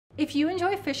If you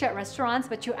enjoy fish at restaurants,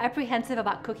 but you're apprehensive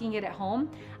about cooking it at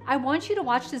home, I want you to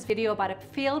watch this video about a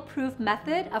fail-proof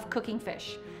method of cooking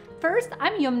fish. First,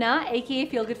 I'm Yumna, aka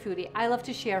Feel Good Foodie. I love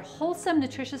to share wholesome,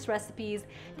 nutritious recipes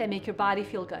that make your body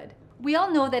feel good. We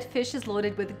all know that fish is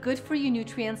loaded with good-for-you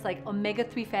nutrients like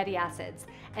omega-3 fatty acids,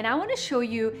 and I want to show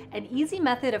you an easy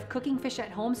method of cooking fish at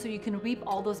home so you can reap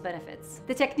all those benefits.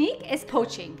 The technique is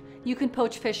poaching. You can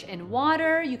poach fish in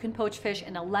water, you can poach fish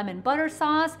in a lemon butter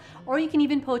sauce, or you can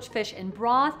even poach fish in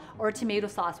broth or tomato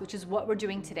sauce, which is what we're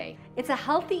doing today. It's a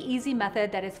healthy, easy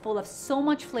method that is full of so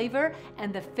much flavor,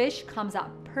 and the fish comes out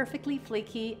perfectly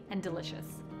flaky and delicious.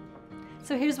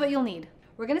 So here's what you'll need.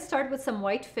 We're gonna start with some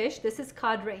white fish. This is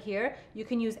cod right here. You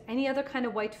can use any other kind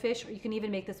of white fish, or you can even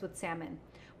make this with salmon.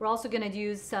 We're also gonna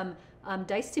use some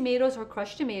diced tomatoes or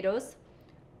crushed tomatoes,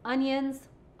 onions,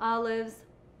 olives,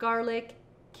 garlic,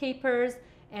 capers,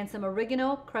 and some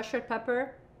oregano, crushed red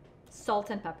pepper, salt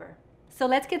and pepper. So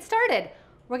let's get started.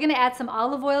 We're gonna add some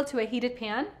olive oil to a heated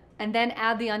pan and then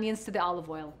add the onions to the olive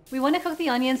oil. We wanna cook the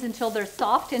onions until they're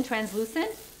soft and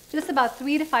translucent, just about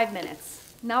 3 to 5 minutes.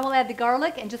 Now we'll add the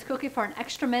garlic and just cook it for an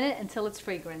extra minute until it's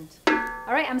fragrant.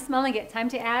 All right, I'm smelling it. Time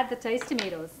to add the diced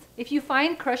tomatoes. If you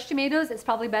find crushed tomatoes, it's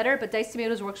probably better, but diced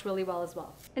tomatoes works really well as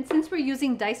well. And since we're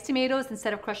using diced tomatoes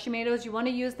instead of crushed tomatoes, you want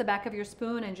to use the back of your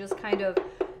spoon and just kind of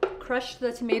crush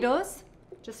the tomatoes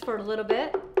just for a little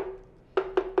bit,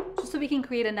 just so we can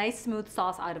create a nice smooth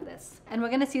sauce out of this. And we're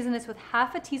gonna season this with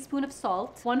half a teaspoon of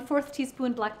salt, 1/4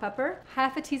 teaspoon black pepper,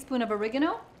 half a teaspoon of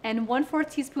oregano, and 1/4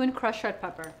 teaspoon crushed red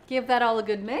pepper. Give that all a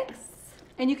good mix.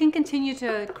 And you can continue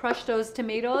to crush those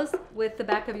tomatoes with the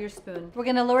back of your spoon. We're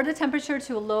gonna lower the temperature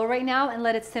to low right now and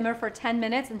let it simmer for 10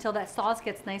 minutes until that sauce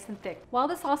gets nice and thick. While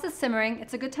the sauce is simmering,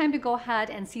 it's a good time to go ahead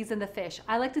and season the fish.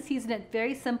 I like to season it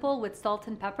very simple with salt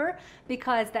and pepper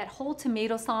because that whole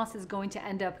tomato sauce is going to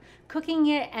end up cooking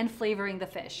it and flavoring the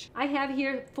fish. I have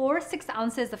here 4 6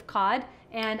 ounces of cod,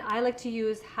 and I like to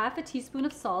use half a teaspoon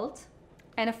of salt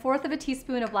and 1/4 of a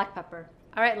teaspoon of black pepper.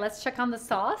 All right, let's check on the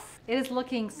sauce. It is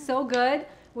looking so good.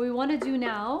 What we want to do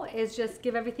now is just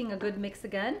give everything a good mix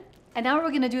again. And now what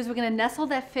we're going to do is we're going to nestle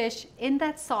that fish in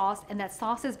that sauce, and that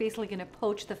sauce is basically going to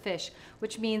poach the fish,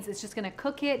 which means it's just going to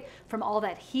cook it from all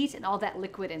that heat and all that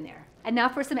liquid in there. And now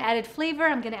for some added flavor,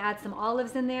 I'm going to add some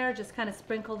olives in there, just kind of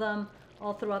sprinkle them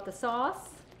all throughout the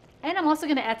sauce. And I'm also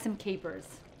going to add some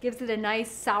capers. Gives it a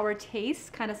nice sour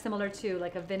taste, kind of similar to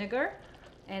like a vinegar,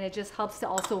 and it just helps to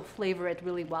also flavor it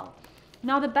really well.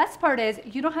 Now the best part is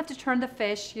you don't have to turn the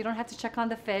fish, you don't have to check on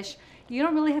the fish, you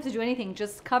don't really have to do anything.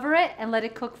 Just cover it and let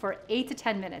it cook for 8 to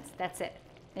 10 minutes. That's it.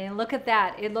 And look at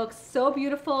that. It looks so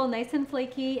beautiful, nice and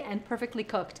flaky, and perfectly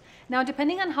cooked. Now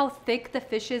depending on how thick the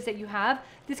fish is that you have,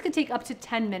 this could take up to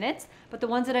 10 minutes, but the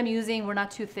ones that I'm using were not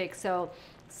too thick, so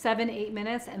 7 to 8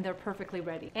 minutes and they're perfectly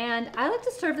ready. And I like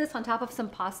to serve this on top of some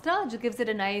pasta. It just gives it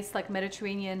a nice like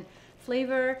Mediterranean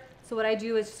flavor. So what I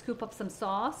do is scoop up some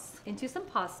sauce into some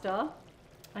pasta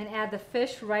and add the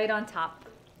fish right on top.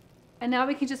 And now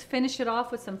we can just finish it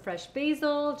off with some fresh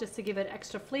basil just to give it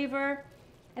extra flavor.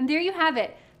 And there you have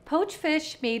it. Poached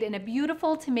fish made in a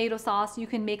beautiful tomato sauce. You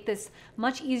can make this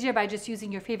much easier by just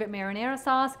using your favorite marinara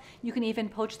sauce. You can even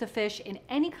poach the fish in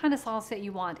any kind of sauce that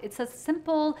you want. It's a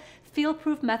simple,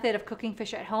 feel-proof method of cooking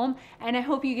fish at home, and I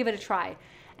hope you give it a try.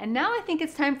 And now I think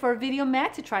it's time for Video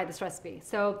Matt to try this recipe.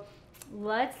 So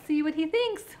let's see what he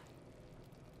thinks.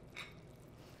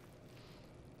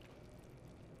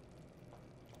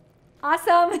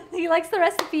 Awesome, he likes the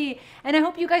recipe, and I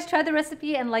hope you guys try the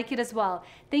recipe and like it as well.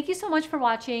 Thank you so much for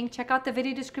watching. Check out the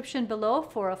video description below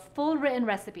for a full written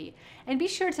recipe. And be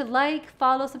sure to like,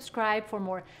 follow, subscribe for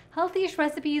more healthy-ish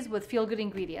recipes with feel-good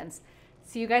ingredients.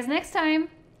 See you guys next time.